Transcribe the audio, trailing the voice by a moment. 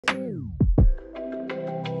My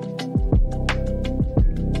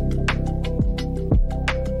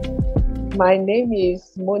name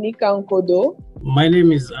is Monica Nkodo. My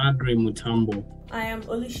name is Adre Mutambo. I am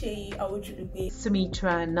Oluseyi Awojulupe.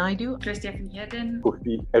 Sumitra Naidu. Christian Heden.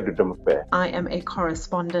 Kofi Edudomfe. I am a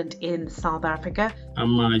correspondent in South Africa.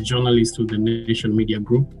 I'm a journalist with the Nation Media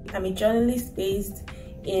Group. I'm a journalist based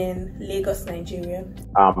in Lagos, Nigeria.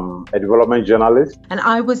 I'm a development journalist. And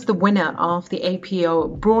I was the winner of the APO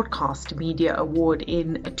Broadcast Media Award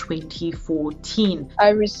in 2014. I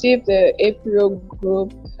received the APO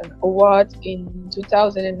Group Award in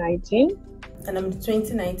 2019. And I'm the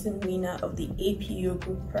 2019 winner of the APO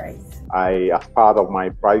Group Prize. As part of my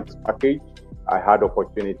prize package, I had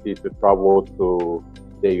opportunity to travel to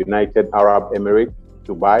the United Arab Emirates,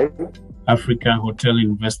 Dubai, Africa Hotel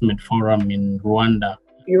Investment Forum in Rwanda,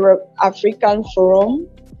 Europe African Forum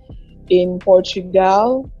in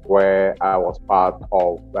Portugal, where I was part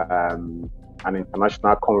of an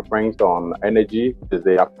international conference on energy, which is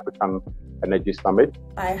the African Energy Summit.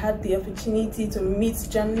 I had the opportunity to meet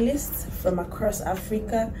journalists from across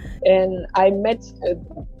Africa. And I met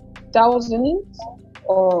thousands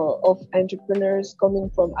of entrepreneurs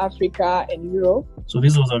coming from Africa and Europe. So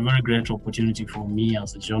this was a very great opportunity for me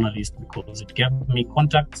as a journalist because it gave me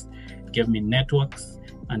contacts, it gave me networks,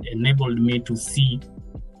 and enabled me to see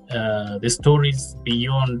the stories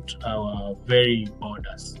beyond our very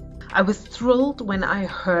borders. I was thrilled when I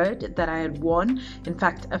heard that I had won. In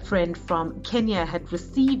fact, a friend from Kenya had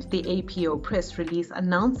received the APO press release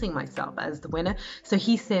announcing myself as the winner, so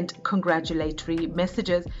he sent congratulatory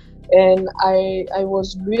messages. And I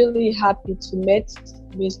was really happy to meet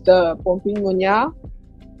Mr. Pompingonya,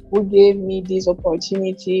 who gave me this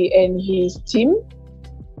opportunity, and his team.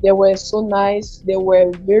 They were so nice. They were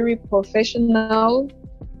very professional.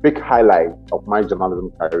 Big highlight of my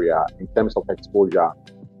journalism career in terms of exposure,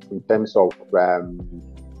 in terms of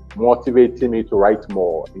motivating me to write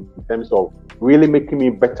more, in terms of really making me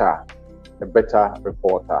a better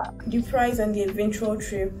reporter. The prize and the eventual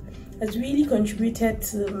trip has really contributed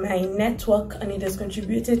to my network, and it has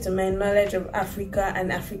contributed to my knowledge of Africa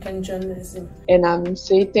and African journalism. And I'm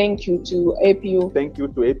saying thank you to APO. Thank you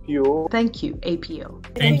to APO. Thank you, APO.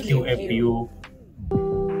 Thank you, APO.